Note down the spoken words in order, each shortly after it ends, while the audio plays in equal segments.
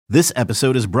This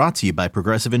episode is brought to you by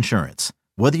Progressive Insurance.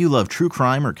 Whether you love true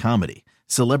crime or comedy,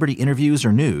 celebrity interviews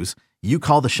or news, you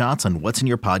call the shots on what's in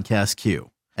your podcast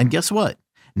queue. And guess what?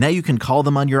 Now you can call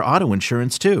them on your auto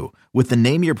insurance too with the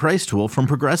Name Your Price tool from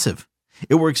Progressive.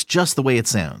 It works just the way it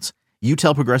sounds. You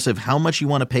tell Progressive how much you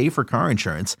want to pay for car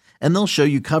insurance, and they'll show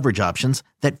you coverage options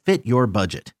that fit your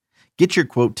budget. Get your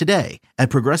quote today at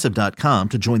Progressive.com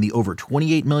to join the over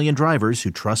 28 million drivers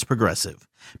who trust Progressive.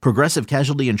 Progressive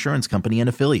Casualty Insurance Company and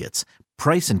Affiliates.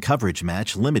 Price and coverage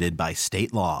match limited by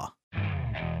state law.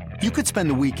 You could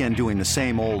spend the weekend doing the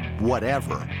same old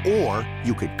whatever, or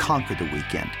you could conquer the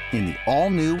weekend in the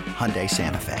all-new Hyundai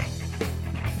Santa Fe.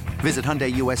 Visit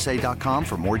HyundaiUSA.com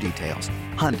for more details.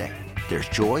 Hyundai, there's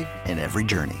joy in every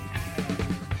journey.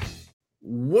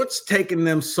 What's taking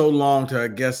them so long to, I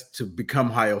guess, to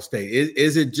become Ohio State?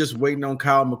 Is it just waiting on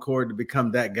Kyle McCord to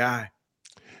become that guy?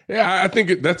 Yeah, I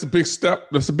think that's a big step.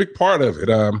 That's a big part of it.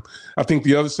 I think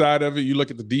the other side of it, you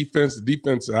look at the defense. The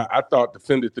defense, I thought,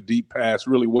 defended the deep pass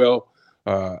really well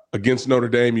against Notre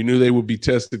Dame. You knew they would be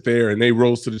tested there, and they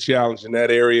rose to the challenge in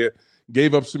that area.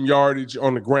 Gave up some yardage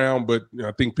on the ground, but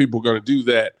I think people are going to do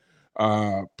that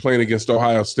playing against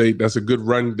Ohio State. That's a good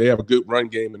run. They have a good run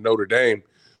game in Notre Dame.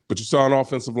 But you saw an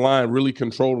offensive line really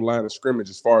control the line of scrimmage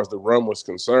as far as the run was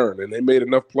concerned, and they made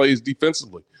enough plays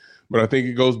defensively. But I think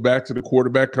it goes back to the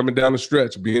quarterback coming down the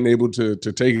stretch, being able to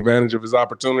take advantage of his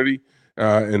opportunity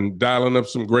and dialing up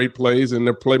some great plays and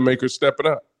their playmakers stepping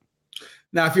up.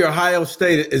 Now, if you're Ohio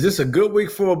State, is this a good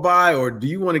week for a bye, or do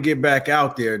you want to get back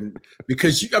out there?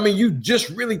 Because, you just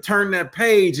really turned that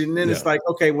page, and then It's like,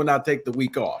 okay, well, now take the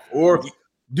week off. Or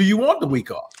do you want the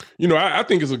week off? I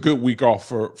think it's a good week off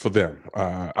for them.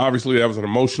 Obviously, that was an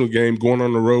emotional game, going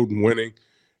on the road and winning.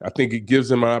 I think it gives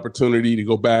them an opportunity to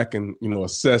go back and,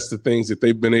 assess the things that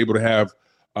they've been able to have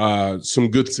some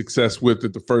good success with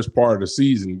at the first part of the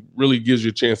season. Really gives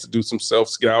you a chance to do some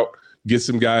self-scout, get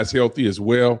some guys healthy as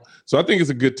well. So I think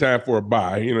it's a good time for a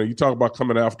bye. You talk about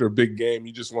coming after a big game,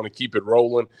 you just want to keep it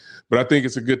rolling. But I think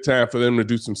it's a good time for them to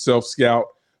do some self-scout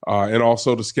and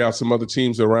also to scout some other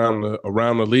teams around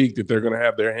the league that they're going to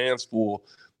have their hands full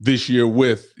this year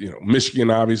with,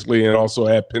 Michigan, obviously, and also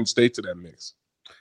add Penn State to that mix.